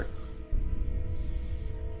cart.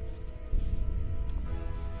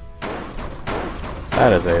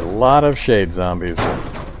 That is a lot of shade zombies.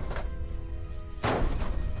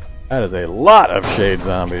 That is a lot of shade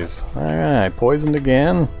zombies. Alright, poisoned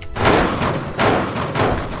again.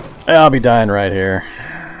 I'll be dying right here.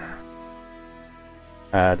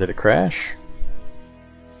 Did it crash?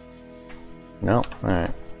 No? Alright.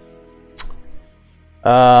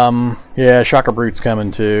 Yeah, Shocker Brute's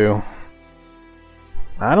coming too.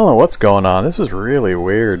 I don't know what's going on. This is really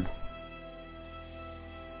weird.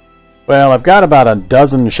 Well, I've got about a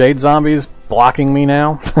dozen shade zombies blocking me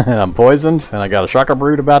now, and I'm poisoned, and I got a shocker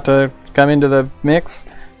brood about to come into the mix.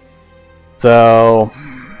 So,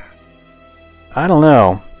 I don't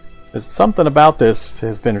know. There's something about this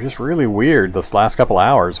has been just really weird this last couple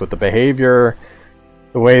hours with the behavior,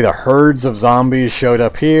 the way the herds of zombies showed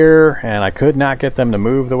up here, and I could not get them to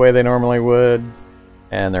move the way they normally would,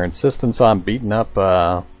 and their insistence on beating up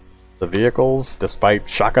the vehicles despite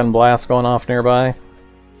shotgun blasts going off nearby.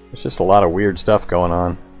 There's just a lot of weird stuff going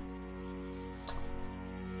on.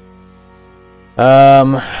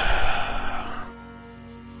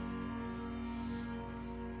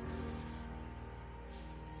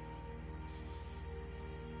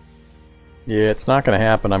 Yeah, it's not going to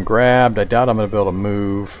happen. I'm grabbed. I doubt I'm going to be able to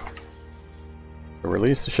move.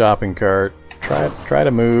 Release the shopping cart. Try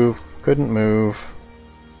to move. Couldn't move.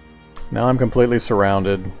 Now I'm completely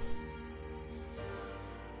surrounded.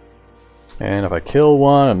 And if I kill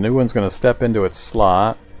one, a new one's going to step into its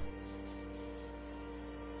slot.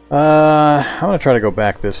 I'm going to try to go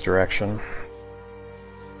back this direction.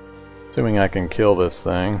 Assuming I can kill this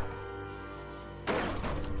thing.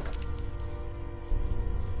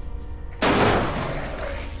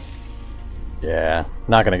 Yeah,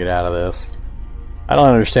 not going to get out of this. I don't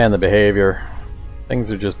understand the behavior. Things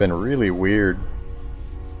have just been really weird.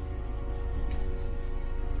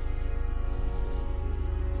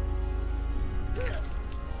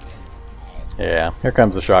 Yeah, here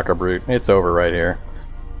comes the shocker brute. It's over right here.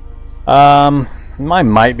 I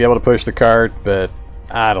might be able to push the cart, but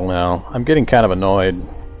I don't know. I'm getting kind of annoyed.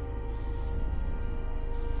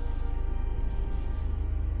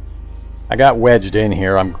 I got wedged in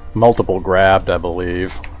here. I'm multiple grabbed, I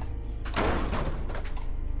believe.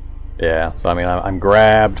 Yeah, so I mean, I'm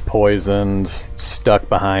grabbed, poisoned, stuck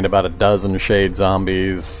behind about a dozen shade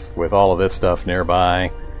zombies with all of this stuff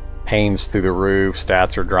nearby. Pains through the roof,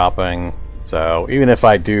 stats are dropping. So even if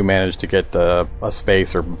I do manage to get a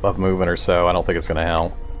space of movement or so, I don't think it's going to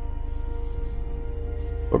help.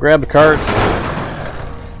 We'll grab the carts.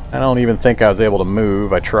 I don't even think I was able to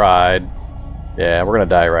move. I tried. Yeah, we're going to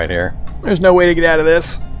die right here. There's no way to get out of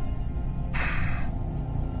this.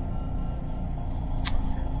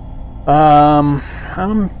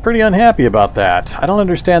 I'm pretty unhappy about that. I don't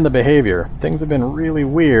understand the behavior. Things have been really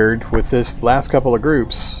weird with this last couple of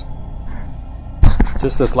groups.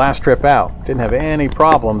 Just this last trip out. Didn't have any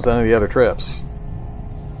problems on any of the other trips.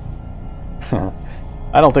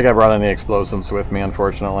 I don't think I brought any explosives with me,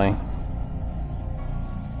 unfortunately.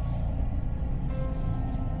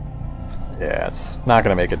 Yeah, it's not going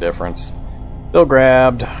to make a difference. Still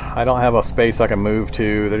grabbed. I don't have a space I can move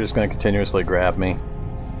to. They're just going to continuously grab me.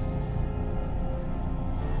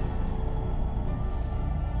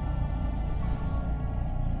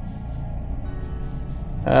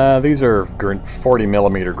 These are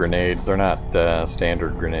 40mm grenades. They're not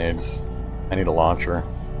standard grenades. I need a launcher.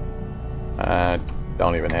 I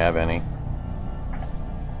don't even have any.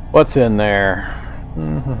 What's in there?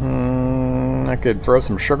 I could throw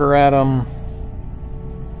some sugar at them.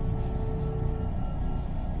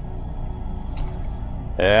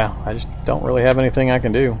 Yeah, I just don't really have anything I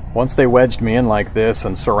can do. Once they wedged me in like this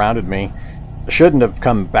and surrounded me, I shouldn't have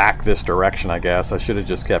come back this direction, I guess. I should have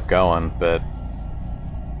just kept going, but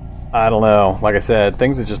I don't know. Like I said,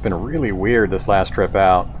 things have just been really weird this last trip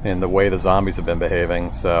out in the way the zombies have been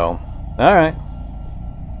behaving, so alright.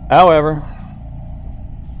 However,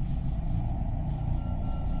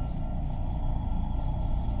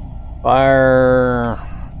 fire.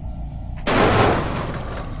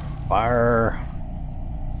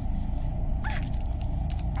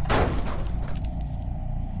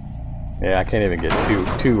 Yeah, I can't even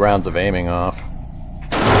get two rounds of aiming off.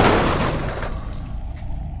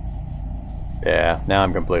 Yeah, now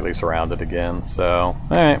I'm completely surrounded again, so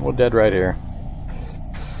alright, we're dead right here.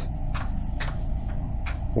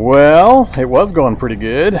 Well, it was going pretty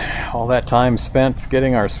good. All that time spent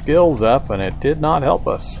getting our skills up, and it did not help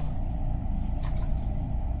us.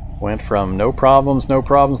 Went from no problems, no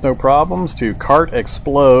problems, no problems, to cart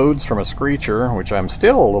explodes from a screecher, which I'm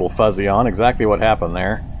still a little fuzzy on exactly what happened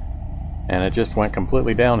there. And it just went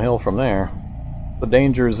completely downhill from there. The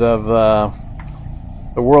dangers of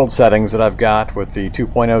the world settings that I've got with the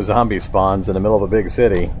 2.0 zombie spawns in the middle of a big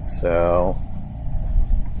city, so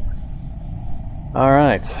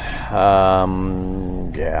alright. Yeah,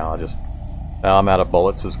 now I'm out of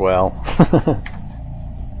bullets as well.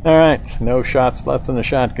 Alright, no shots left in the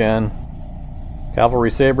shotgun.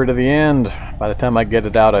 Cavalry saber to the end. By the time I get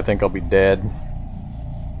it out, I think I'll be dead.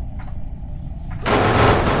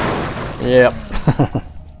 Yep.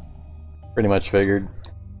 Pretty much figured.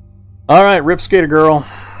 Alright, rip SkaterGirl.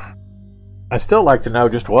 I still like to know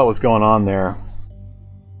just what was going on there.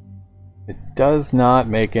 It does not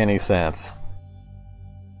make any sense.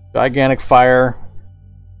 Gigantic fire,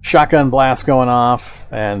 shotgun blast going off,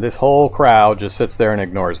 and this whole crowd just sits there and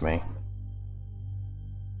ignores me.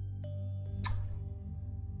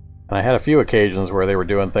 And I had a few occasions where they were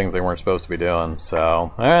doing things they weren't supposed to be doing,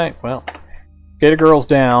 so, alright, well, SkaterGirl's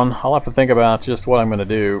down. I'll have to think about just what I'm going to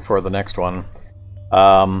do for the next one.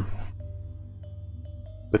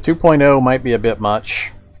 The 2.0 might be a bit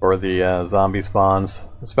much for the zombie spawns,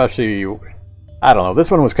 especially, I don't know, this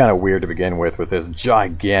one was kind of weird to begin with this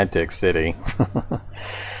gigantic city.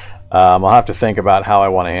 I'll have to think about how I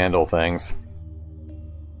want to handle things.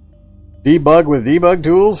 Debug with debug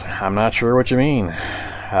tools? I'm not sure what you mean.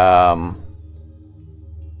 Oh,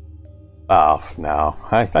 no.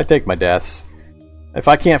 I take my deaths. If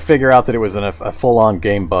I can't figure out that it was a full-on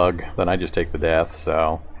game bug, then I just take the death,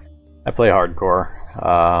 so I play hardcore.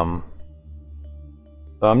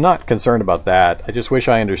 So I'm not concerned about that. I just wish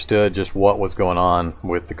I understood just what was going on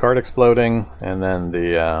with the cart exploding and then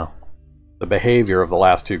the behavior of the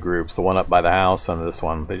last two groups, the one up by the house and this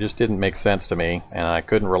one. They just didn't make sense to me, and I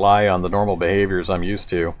couldn't rely on the normal behaviors I'm used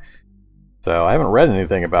to. So I haven't read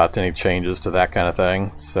anything about any changes to that kind of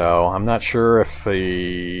thing, so I'm not sure if I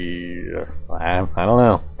don't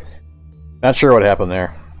know. Not sure what happened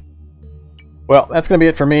there. Well, that's going to be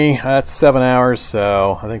it for me. That's 7 hours,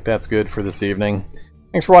 so I think that's good for this evening.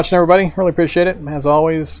 Thanks for watching, everybody. Really appreciate it. As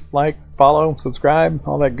always, like, follow, subscribe,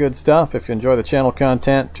 all that good stuff. If you enjoy the channel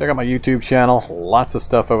content, check out my YouTube channel. Lots of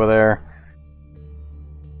stuff over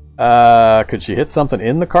there. Could she hit something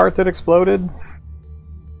in the cart that exploded?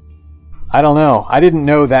 I don't know. I didn't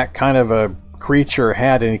know that kind of a creature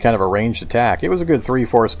had any kind of a ranged attack. It was a good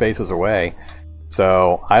 3-4 spaces away.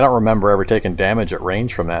 So I don't remember ever taking damage at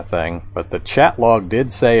range from that thing. But the chat log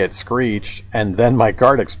did say it screeched and then my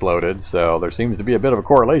cart exploded. So there seems to be a bit of a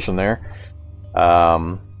correlation there.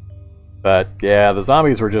 But yeah, the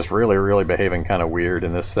zombies were just really behaving kind of weird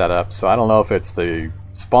in this setup. So I don't know if it's the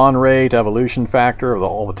spawn rate, evolution factor of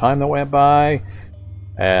all the time that went by,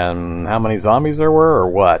 and how many zombies there were, or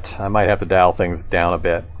what. I might have to dial things down a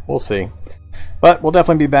bit. We'll see. But we'll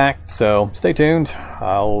definitely be back, so stay tuned.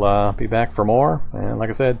 I'll be back for more. And like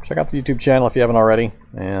I said, check out the YouTube channel if you haven't already.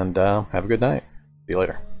 And have a good night. See you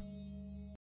later.